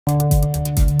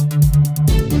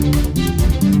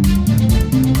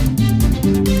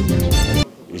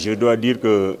Je dois dire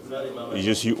que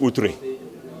je suis outré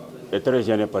et très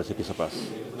gêné par ce qui se passe.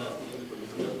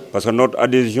 Parce que notre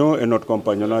adhésion et notre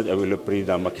compagnonnage avec le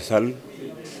président Macky Sall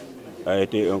a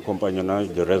été un compagnonnage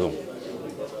de raison,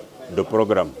 de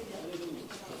programme,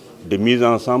 de mise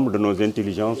ensemble de nos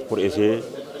intelligences pour essayer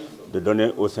de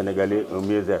donner aux Sénégalais un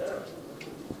mieux-être.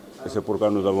 Et c'est pourquoi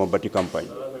nous avons bâti campagne.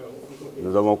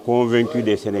 Nous avons convaincu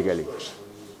des Sénégalais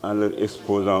en leur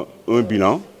exposant un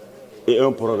bilan et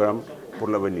un programme pour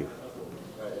l'avenir.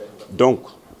 Donc,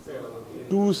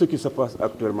 tout ce qui se passe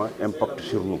actuellement impacte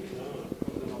sur nous.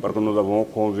 Parce que nous avons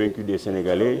convaincu des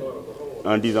Sénégalais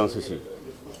en disant ceci.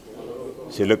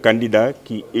 C'est le candidat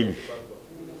qui est élu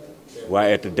va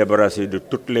être débarrassé de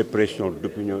toutes les pressions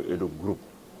d'opinion et de groupe.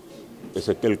 Et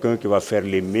c'est quelqu'un qui va faire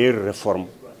les meilleures réformes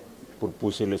pour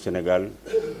pousser le Sénégal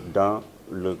dans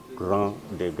le rang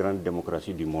des grandes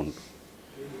démocraties du monde.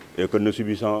 Et que ne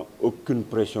subissant aucune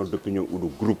pression d'opinion ou de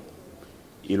groupe,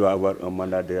 il va avoir un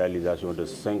mandat de réalisation de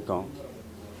 5 ans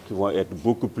qui vont être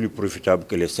beaucoup plus profitables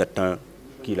que les 7 ans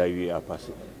qu'il a eu à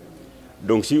passer.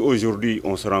 Donc si aujourd'hui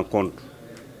on se rend compte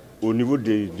au niveau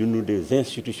d'une des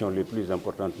institutions les plus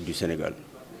importantes du Sénégal,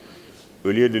 au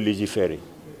lieu de légiférer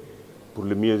pour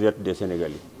le mieux-être des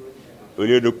Sénégalais, au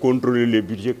lieu de contrôler les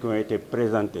budgets qui ont été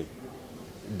présentés,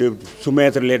 de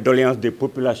soumettre les doléances des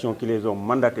populations qui les ont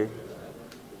mandatées,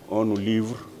 on nous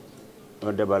livre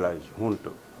un déballage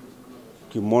honteux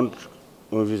qui montre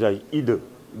un visage hideux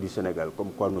du Sénégal,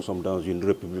 comme quoi nous sommes dans une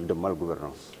république de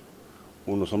malgouvernance,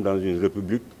 où nous sommes dans une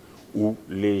république où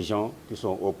les gens qui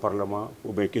sont au Parlement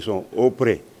ou bien qui sont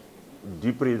auprès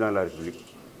du président de la République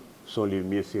sont les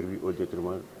mieux servis au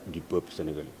détriment du peuple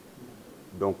sénégalais.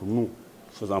 Donc nous,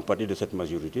 faisant partie de cette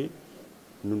majorité,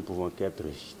 nous ne pouvons qu'être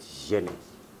gênés.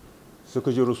 Ce que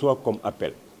je reçois comme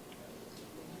appel,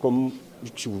 comme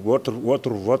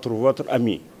votre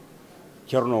ami,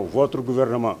 Thierno, votre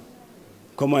gouvernement,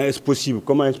 comment est-ce possible,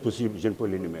 je ne peux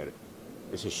l'énumérer.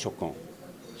 Et c'est choquant.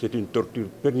 C'est une torture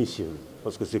pernicieuse,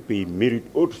 parce que ce pays mérite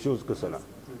autre chose que cela.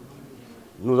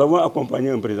 Nous avons accompagné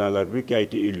un président de la République qui a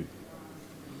été élu,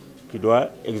 qui doit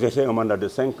exercer un mandat de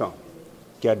 5 ans,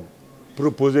 qui a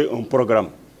proposé un programme.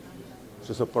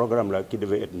 C'est ce programme-là qui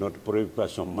devait être notre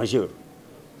préoccupation majeure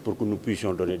pour que nous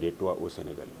puissions donner des toits aux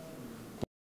Sénégalais.